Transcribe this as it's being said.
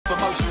for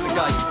most of the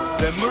game.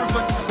 Their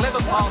movement, clever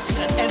passes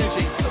and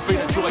energy have been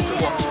a joy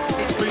to watch.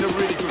 It's been a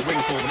really good win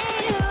for them.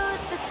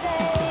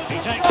 He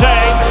takes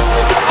aim.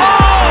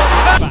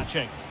 Oh!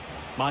 Matching.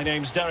 My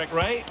name's Derek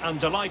Ray, and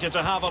delighted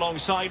to have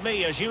alongside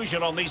me, as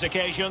usual on these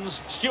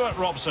occasions, Stuart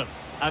Robson.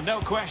 And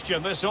no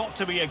question, this ought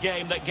to be a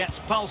game that gets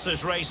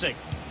pulses racing.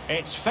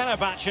 It's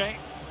Fenerbahce,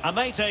 and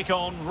they take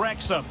on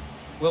Wrexham.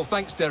 Well,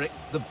 thanks, Derek.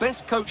 The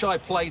best coach I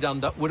played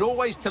under would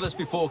always tell us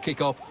before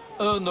kick-off,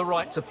 earn the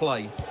right to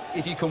play.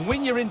 If you can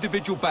win your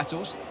individual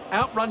battles,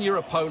 outrun your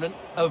opponent,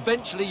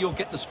 eventually you'll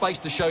get the space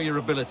to show your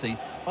ability.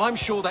 I'm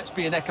sure that's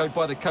being echoed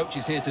by the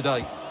coaches here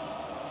today.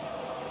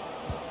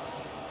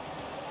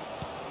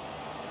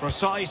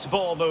 Precise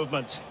ball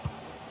movement.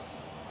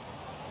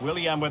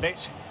 William with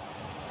it.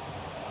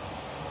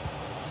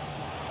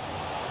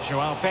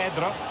 João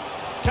Pedro.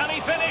 Can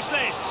he finish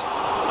this?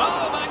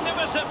 Oh,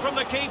 magnificent from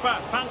the keeper.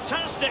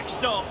 Fantastic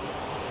stop.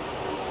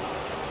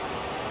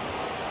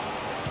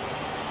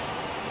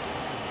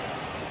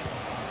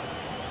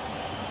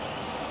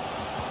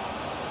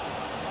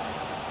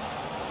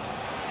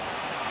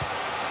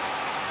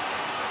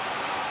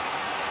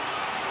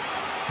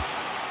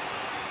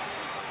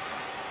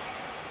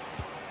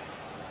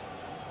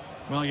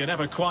 Well, you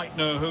never quite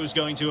know who's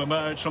going to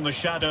emerge from the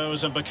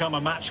shadows and become a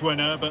match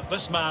winner, but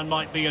this man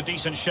might be a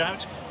decent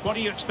shout. What are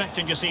you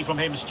expecting to see from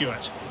him,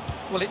 Stuart?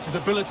 Well, it's his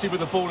ability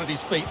with the ball at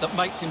his feet that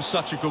makes him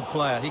such a good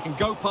player. He can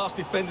go past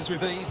defenders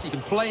with ease, he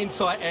can play in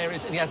tight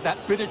areas, and he has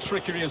that bit of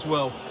trickery as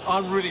well.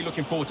 I'm really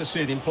looking forward to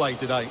seeing him play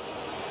today.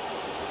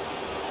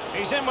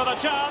 He's in with a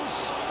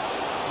chance.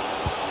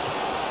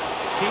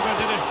 Keeper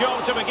did his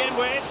job to begin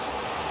with.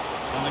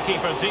 And the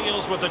keeper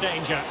deals with the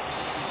danger.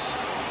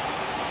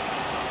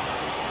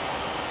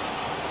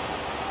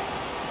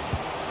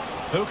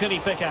 Who can he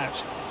pick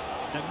out?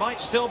 It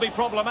might still be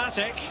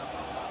problematic.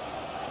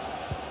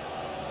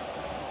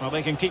 Well,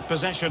 they can keep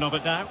possession of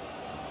it now.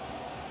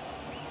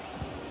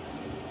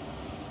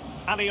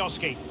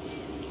 Alioski.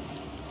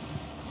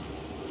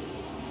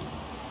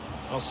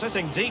 Well,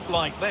 sitting deep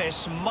like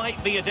this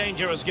might be a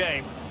dangerous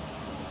game.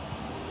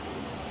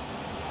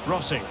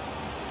 Rossi.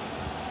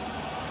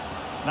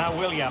 Now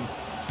William.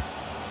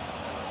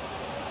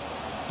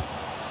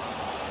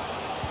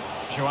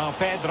 João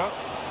Pedro.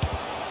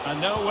 And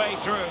no way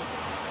through.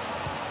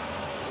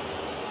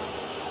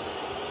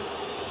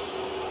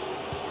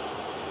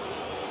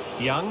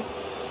 Young.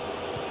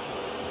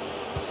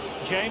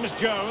 James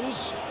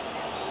Jones.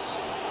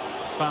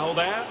 Foul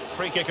there.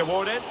 Free kick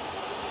awarded.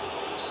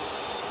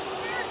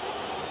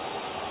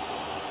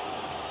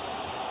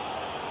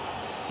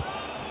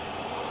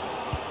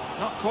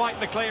 Not quite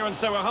the clearance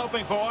they were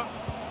hoping for.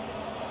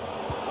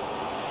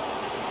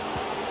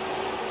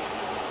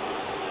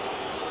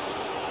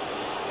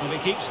 And he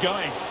keeps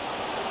going.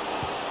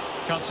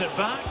 Cuts it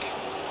back.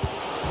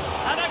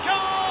 And a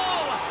goal!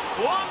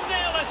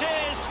 1-0 it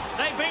is.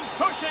 They've been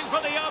pushing for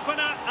the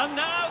opener, and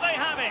now they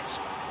have it.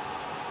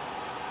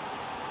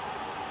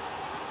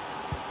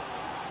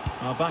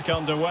 Well, back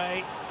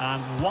underway,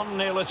 and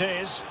 1-0 it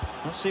is.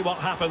 Let's see what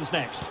happens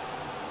next.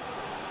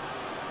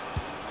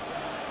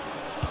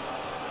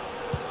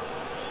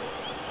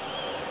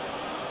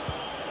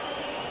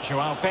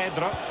 João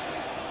Pedro.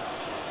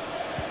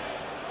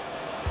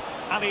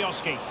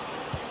 Alioski.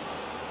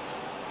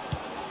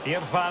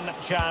 Irfan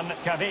Can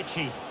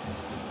Kavici.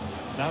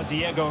 Now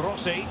Diego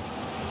Rossi.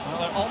 Well,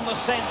 they're on the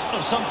scent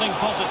of something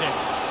positive.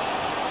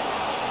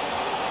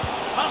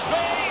 Must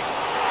be!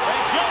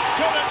 They just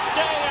couldn't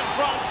stay in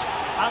front.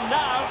 And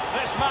now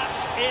this match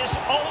is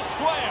all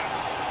square.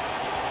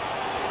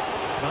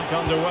 Back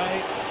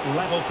underway,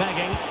 level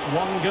pegging,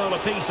 1 goal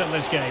apiece in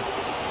this game.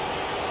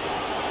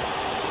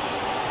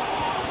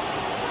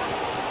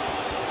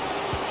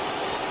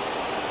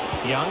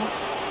 Young.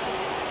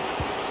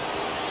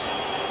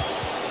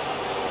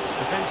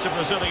 Defensive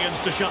Brazilians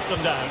to shut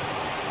them down.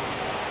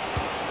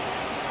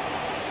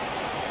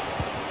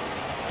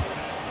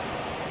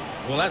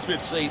 Well, as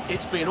we've seen,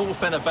 it's been all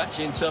Fenerbahce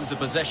in terms of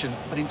possession,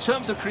 but in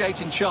terms of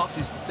creating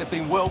chances, they've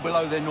been well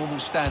below their normal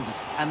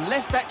standards.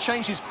 Unless that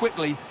changes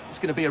quickly, it's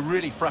going to be a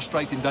really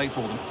frustrating day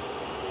for them.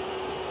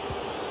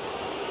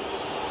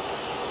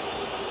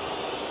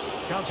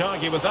 Can't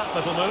argue with that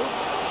little move.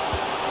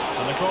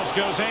 And the cross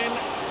goes in.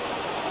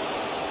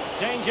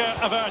 Danger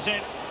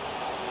averted.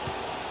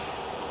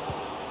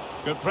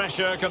 Good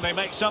pressure. Can they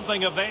make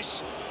something of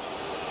this?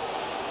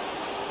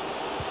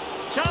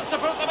 Chance to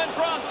put them in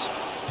front.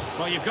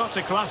 Well, you've got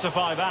to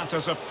classify that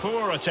as a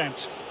poor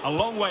attempt. A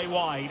long way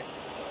wide.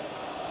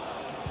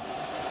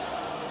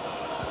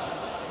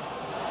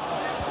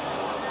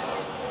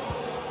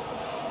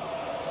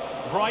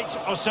 Bright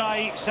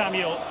Osai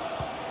Samuel.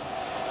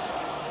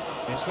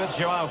 It's with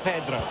João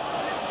Pedro.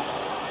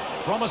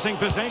 Promising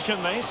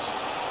position this.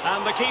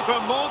 And the keeper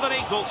more than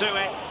equal to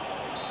it.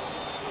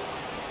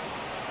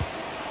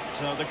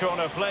 So the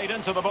corner played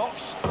into the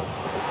box.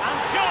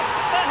 And just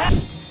the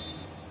head.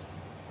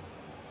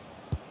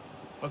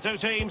 The two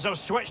teams have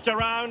switched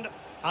around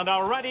and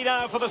are ready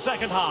now for the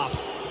second half.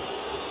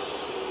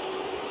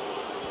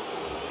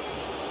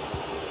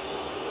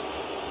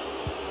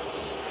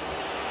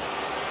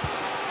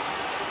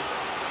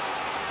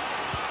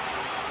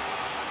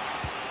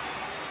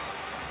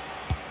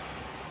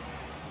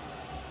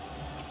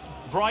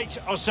 Bright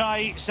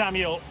Osai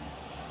Samuel.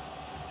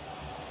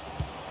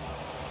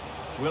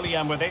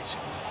 William with it.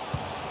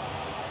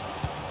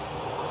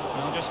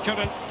 Well, just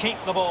couldn't keep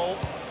the ball.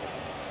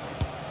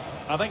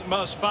 I think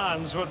most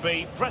fans would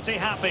be pretty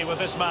happy with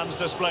this man's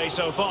display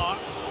so far.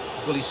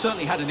 Well, he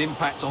certainly had an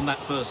impact on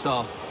that first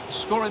half,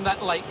 scoring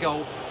that late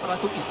goal, but I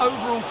thought his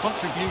overall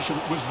contribution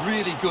was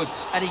really good,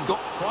 and he got...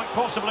 Quite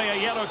possibly a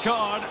yellow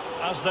card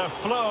as their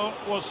flow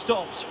was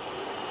stopped.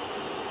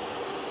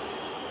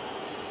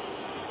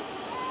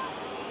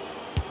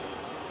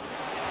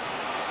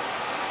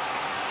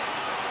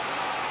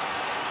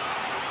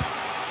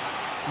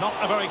 Not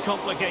a very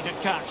complicated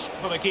catch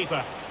for the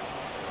keeper.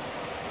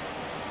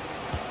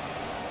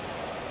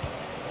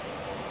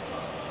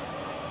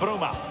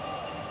 Bruma.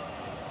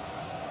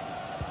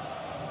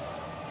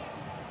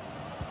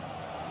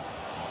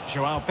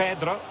 João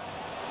Pedro.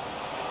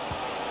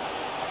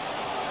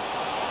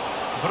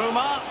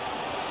 Bruma.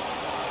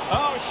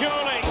 Oh,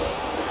 surely.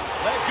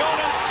 They've gone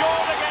and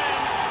scored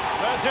again.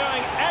 They're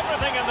doing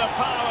everything in their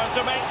power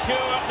to make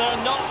sure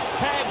they're not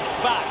pegged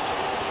back.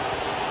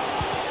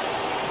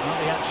 Well,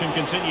 the action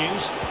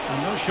continues,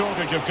 and no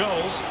shortage of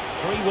goals.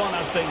 3-1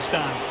 as things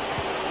stand.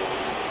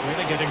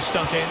 Really getting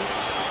stuck in.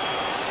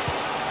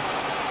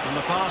 And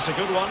the pass, a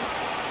good one.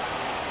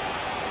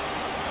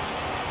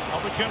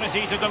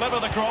 Opportunity to deliver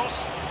the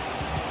cross.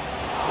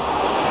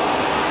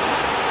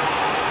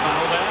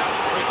 Foul there,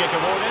 free kick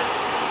awarded.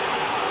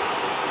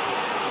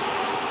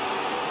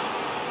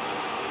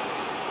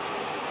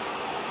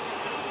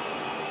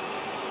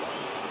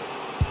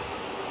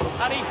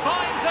 And he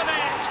finds the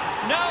net.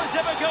 No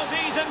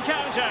difficulties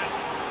encountered.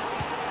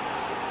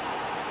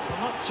 Well,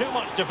 not too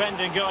much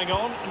defending going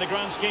on in the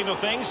grand scheme of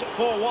things.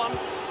 4-1.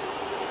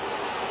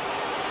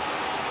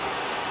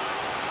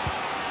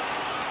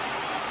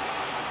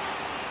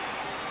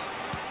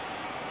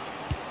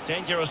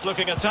 Dangerous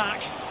looking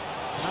attack.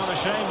 Not a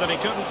shame that he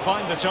couldn't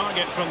find the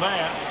target from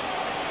there.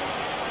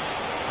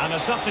 And a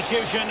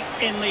substitution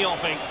in the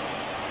offing.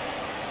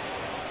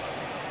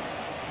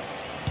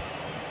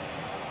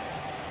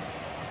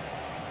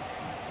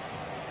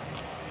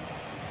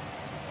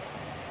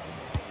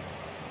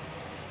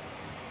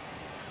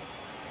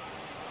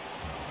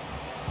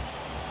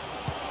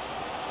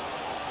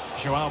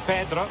 João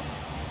Pedro.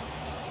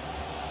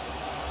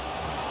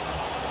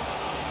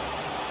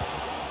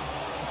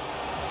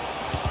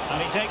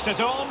 And he takes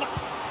it on.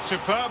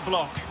 Superb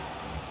block.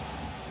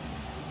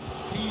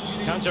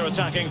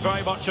 Counter-attacking,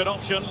 very much an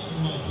option.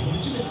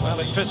 Well,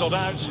 it fizzled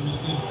out.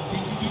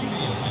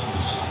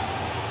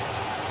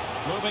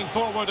 Moving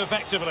forward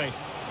effectively.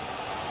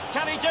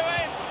 Can he do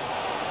it?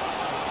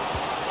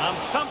 And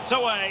thumped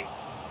away.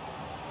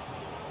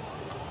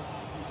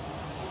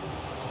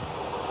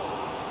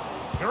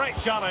 Great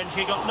challenge,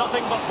 he got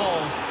nothing but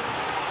ball.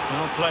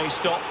 No play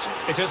stopped.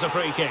 It is a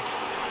free kick.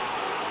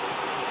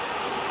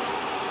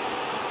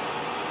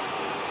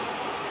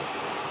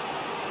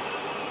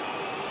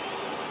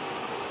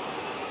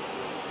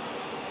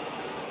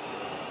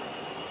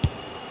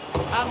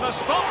 And the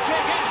spot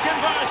kick is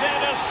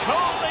converted as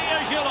coldly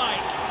as you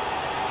like.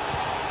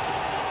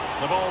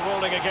 The ball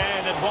rolling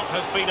again in what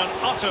has been an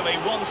utterly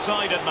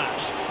one-sided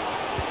match.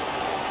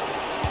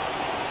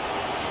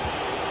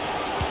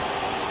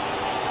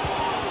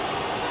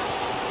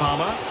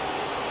 Palmer.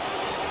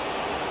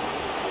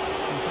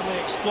 And can they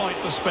exploit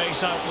the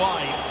space out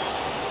wide?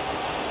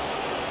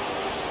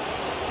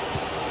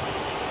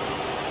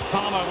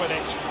 Palmer with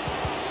it.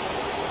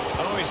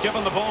 Oh, he's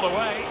given the ball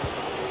away.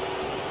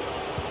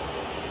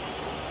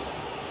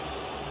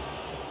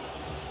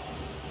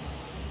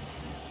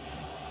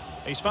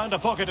 He's found a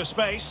pocket of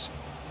space.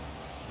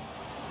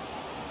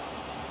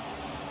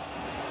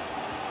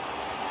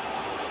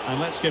 And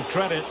let's give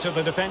credit to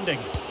the defending.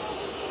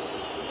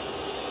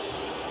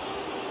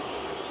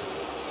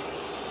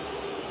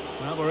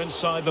 Well, we're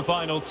inside the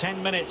final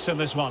 10 minutes in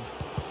this one.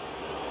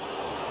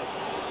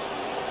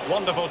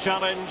 Wonderful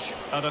challenge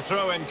and a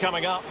throw-in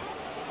coming up.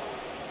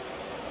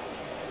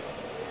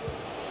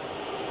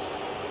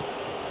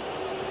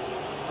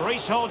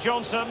 Reece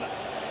Hall-Johnson.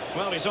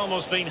 Well, he's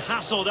almost been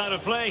hassled out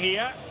of play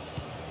here.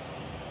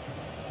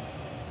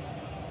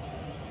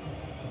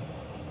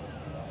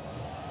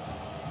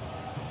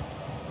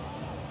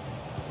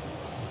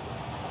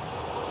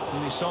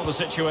 And he saw the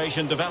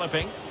situation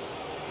developing.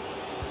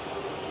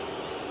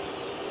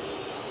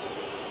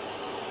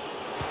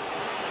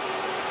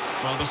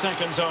 Well, the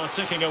seconds are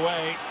ticking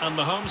away and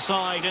the home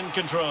side in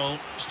control.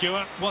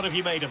 Stuart, what have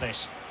you made of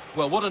this?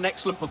 Well, what an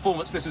excellent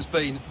performance this has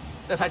been.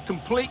 They've had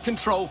complete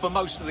control for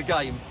most of the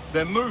game.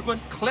 Their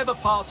movement, clever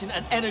passing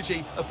and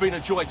energy have been a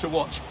joy to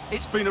watch.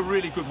 It's been a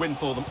really good win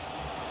for them.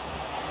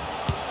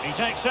 He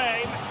takes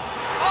aim.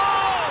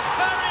 Oh,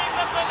 burying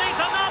them beneath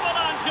an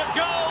avalanche of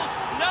goals.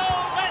 No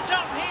let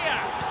up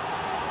here.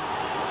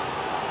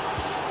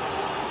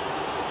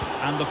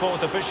 And the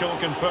fourth official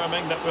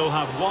confirming that we'll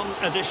have one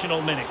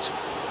additional minute.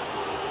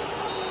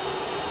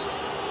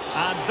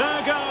 And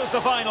there goes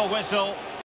the final whistle.